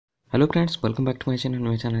Hello friends, welcome back to my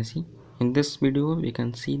channel. In this video we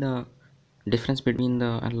can see the difference between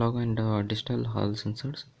the analog and digital Hall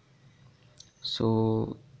sensors.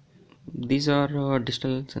 So these are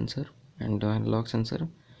digital sensor and analog sensor,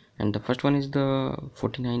 and the first one is the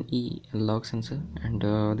 49E analog sensor, and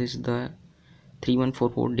this is the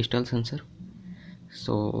 314 port digital sensor.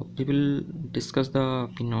 So we will discuss the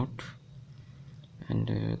pinout, and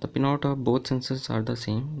the pinout of both sensors are the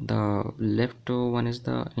same. The left one is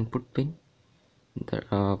the input pin,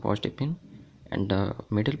 the positive pin, and the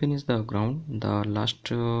middle pin is the ground. The last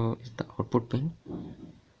is the output pin.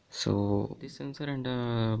 So this sensor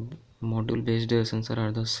and module based sensor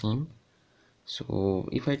are the same. So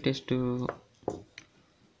if I test the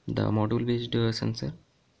module based sensor,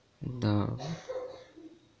 the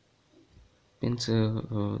pins,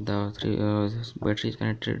 the three battery is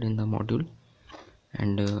connected in the module,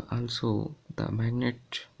 and also the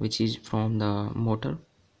magnet which is from the motor.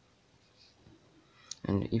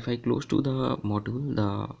 And if I close to the module,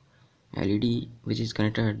 the LED which is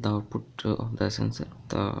connected at the output of the sensor,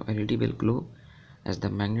 the LED will glow as the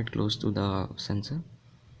magnet close to the sensor.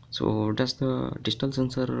 So does the digital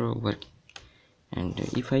sensor work? And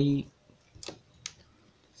if I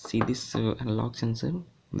see this analog sensor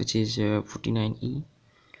which is 49E,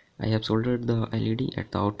 I have soldered the LED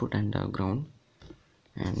at the output and ground,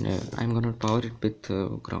 and I'm gonna power it with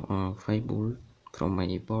 5 volt from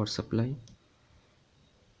my power supply,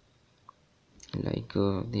 like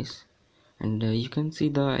this. And you can see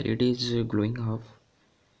the LED is glowing half.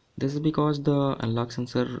 This is because the analog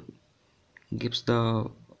sensor gives the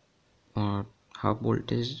uh, half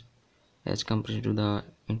voltage as compared to the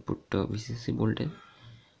input VCC voltage.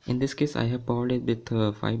 In this case I have powered it with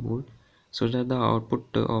 5 volt, so that the output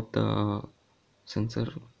of the sensor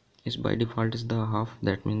is by default is the half,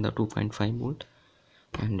 that means the 2.5 volt.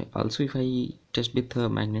 And also if I test with a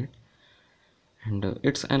magnet, and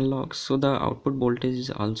it's analog, so the output voltage is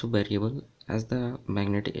also variable as the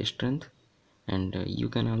magnetic strength. And you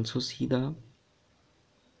can also see the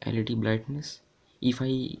LED brightness. If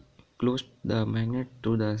I close the magnet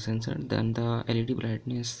to the sensor, then the LED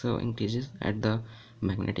brightness increases at the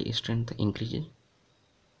magnetic strength increases.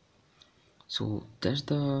 So that's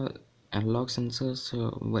the analog sensors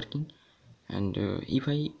working. And if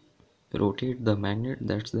I rotate the magnet,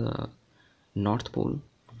 that's the north pole,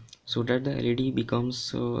 so that the LED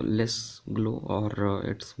becomes less glow, or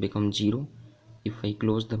it's become zero if I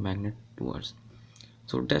close the magnet towards.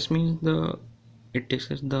 So that means the it takes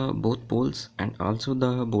the both poles, and also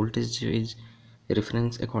the voltage is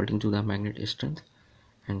reference according to the magnet strength.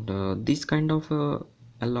 And this kind of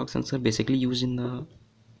analog sensor basically used in the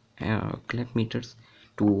clamp meters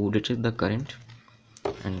to detect the current.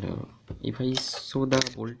 And if I show the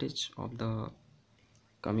voltage of the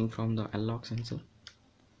coming from the analog sensor,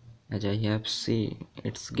 as I have say,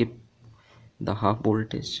 it's give the half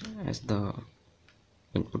voltage as the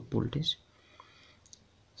input voltage.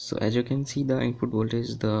 So as you can see, the input voltage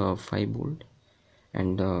is the 5 volt,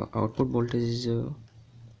 and output voltage is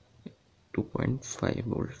 2.5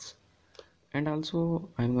 volts. And also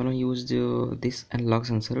I'm gonna use this analog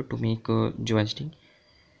sensor to make joystick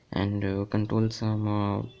and control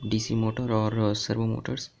some DC motor or servo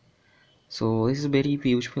motors. So this is very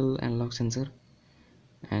useful analog sensor.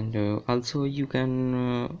 And also you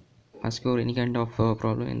can ask your any kind of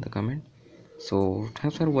problem in the comment. So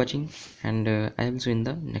thanks for watching, and I will see you in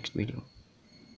the next video.